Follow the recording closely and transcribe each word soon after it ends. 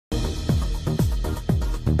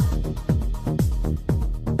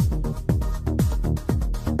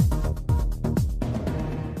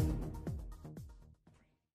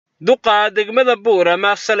duqa degmada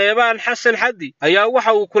Boorama Saleebaan Xasan Hadii ayaa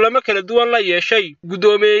waxa uu kulamo kala duwan la yeeshay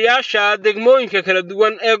gudoomiyayaasha degmooyinka kala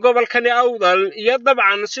duwan ee gobolka Awdal iyo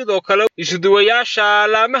dabcan sidoo kale isuduwayaasha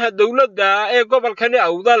laamaha dawladda ee gobolka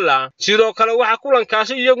Awdal sidoo kale waxa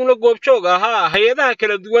kulankaasi iyaguna goobjoog ahaa hay'adaha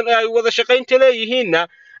kala duwan ee ay wada shaqaynta leeyihiin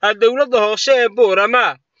dawladda hoose ee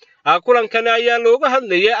Boorama kulankan ayaa looga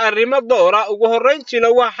hadlayay arrimo door ah ugu horeyntiina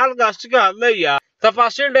waa halkaas ka hadlaya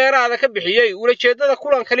tafaasiil dheeraad ah ka bixiyay ujeedada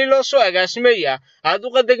kulankani loo soo agaasimay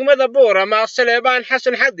duqa degmada Boorama Saleebaan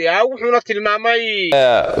Xasan Hadii wuxuuna tilmaamay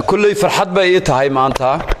kulli farxad bay tahay maanta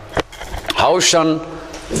hawshan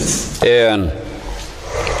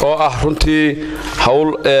oo runtii hawl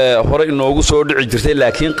hore inoogu soo dhici jirtay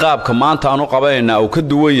laakiin qaabka maanta aanu qabanayna uu ka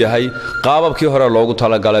duwan yahay qaababkii hore loogu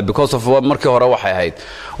talagalay because of markii hore waxay ahayd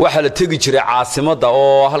waxa la tagi jiray caasimadda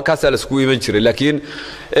oo halkaas la isku iman jiray laakiin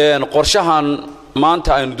qorshahan maanta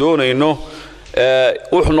aynu doonayno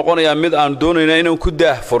wuxuu noqonayaa mid aan doonayno inaan ku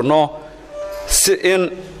daahfurno si in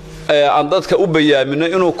aan dadka u bayaamino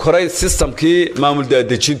inuu koray systemkii maamul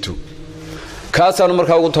daadejintu kaasaan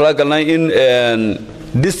markaa ugu talagalnay in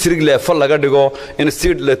district level laga dhigo in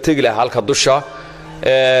state la tagi lahaa halka dusha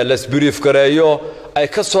la brief gareeyo ay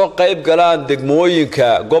ka soo qayb galaan degmooyinka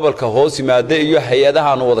gobolka hoos yimaada iyo hay'adaha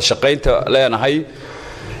aan wada shaqaynta leenahay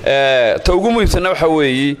ta ugu muhiimsan waxa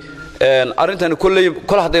weeye arintan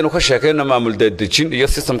kol hadaynu ka sheekayno maamul daadejin iyo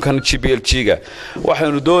systemkan GPLG-ga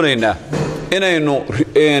waxaanu doonaynaa inaynu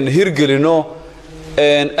hirgelino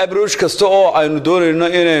approach kasta oo aynu doonayno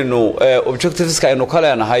inaynu objectiveska aynu ka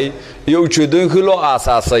leenahay iyo ujeedooyinkii loo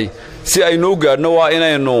aasaasay si aynu gaadhno waa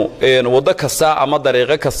inaynu wada kasta ama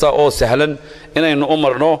dariiqo kasta oo sahlan inaynu u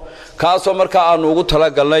marno kaasoo markaa aanu ugu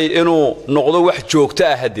talagalnay inuu noqdo wax joogto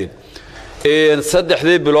ah hadii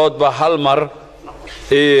saddexdii biloodba hal mar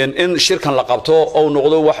in shirkan la qabto oo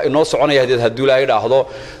noqdo wax inoo soconaya hadii Ilaahay dhaahdo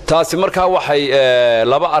taasi markaa waxay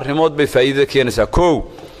laba arrimood bay faa'iido keenaysaa koow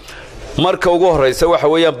marka ugu horeysa waxa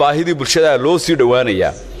weeyaan baahidii bulshada loo sii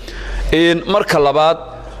dhawaanaya marka labaad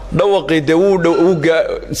dhawaqeeda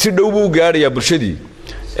si dhow buu gaaraya bulshadii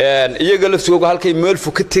iyaga la soo halkay meel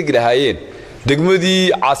fog ka tagi lahaayeen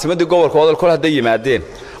degmadii caasimadda gobolka Awdal kol haday yimaadeen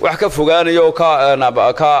wax ka fogaanayo oo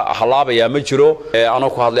ka halaabaya ma jiro ana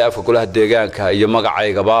ku hadlay afka golaha deegaanka iyo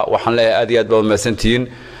magacaygaba waxaan leeyahay aad iyo aad baa maasantiin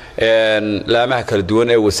laamaha kala duwan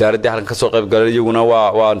ee wasaaradda halkan ka soo qayb galay iyaguna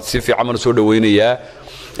waa si fiican soo dhaweynayaa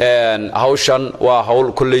hawshan waa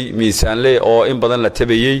hawl kulli miisaan leh oo in badan la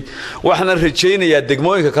tabayay waxaan rajaynayaa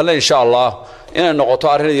degmooyinka kale insha Allah inay noqoto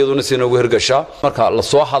arrin iyaduna si noogu hirgasha marka la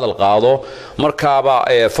soo hadal qaado markaaba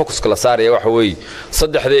focus la saaraya waxa weey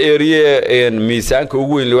saddexda area miisaanka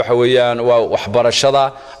ugu weyn waxa weeyaan waa waxbarashada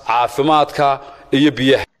caafimaadka iyo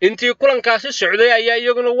biyaha intii kulankaasi socday ayaa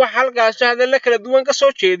iyaguna wax halkaas hadal kala duwan ka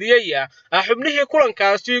soo jeediyay xubnihii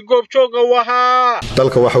kulankaasi goobjooga waxa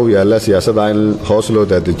dalka waxa uu yaala siyaasadda in hoos loo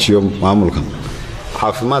daadajiyo maamulka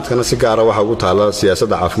caafimaadkana si gaar ah waxa ugu taala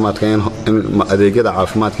siyaasadda caafimaadka in adeegyada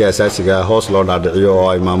caafimaadka asaasiga ah hoos loo dhaadhiciyo oo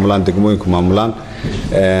ay maamulaan degmooyinku maamulaan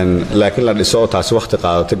laakiin la dhiso taasi waqti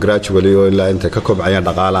qaadato gradually oo ilaa inta ka kobcayaan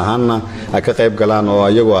dhaqaale ahaanna ay ka qayb galaan oo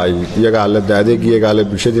iyaga la adeegiyaga la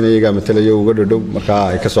bulshadina iyaga matalayo uga dhadhow marka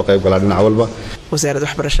ay ka soo qayb galaan dhinac walba wasaaradda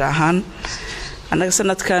waxbarasho ahaan anaga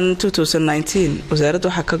sanadkan 2019 wasaaradda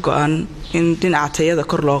waxa ka go'an in dhinaca tayada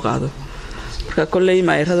kor loo qaado marka kulay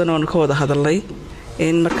maayarada oo ka wada hadalay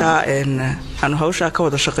in marka aan hawsha ka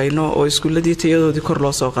wada shaqeyno oo iskuuladii tayadoodii kor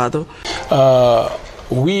loo soo qaado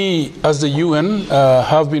We, as the UN,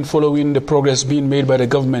 have been following the progress being made by the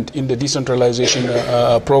government in the decentralization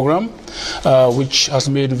program, which has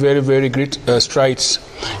made very, very great strides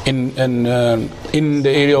in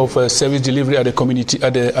the area of service delivery at the community,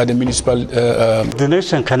 at the municipal. The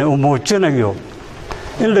nation can umuujinayo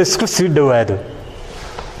in la isku sii dhawaado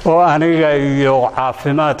oo aniga iyo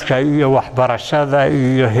caafimaadka iyo waxbarashada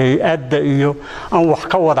iyo hay'adda iyo aan wax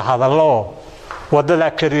ka wada hadallo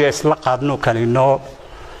wadada kaliya isla qaadno kalino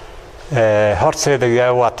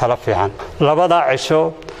horseedaya waa tala fiican labada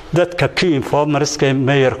cisho dadka key informerska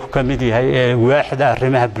mayorku kamid yahay ee waaxda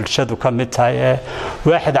arrimaha bulshadu kamid tahay ee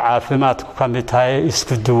waaxda caafimaadku kamid tahay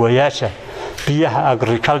isku duwayaasha biyaha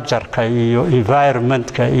agriculture-ka iyo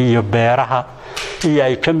environment-ka iyo beeraha iyo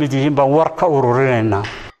ay kamid yihiin baan war ka ururinayna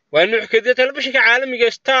waa nuuxkeeda telefishinka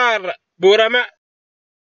caalamiga Star Boorama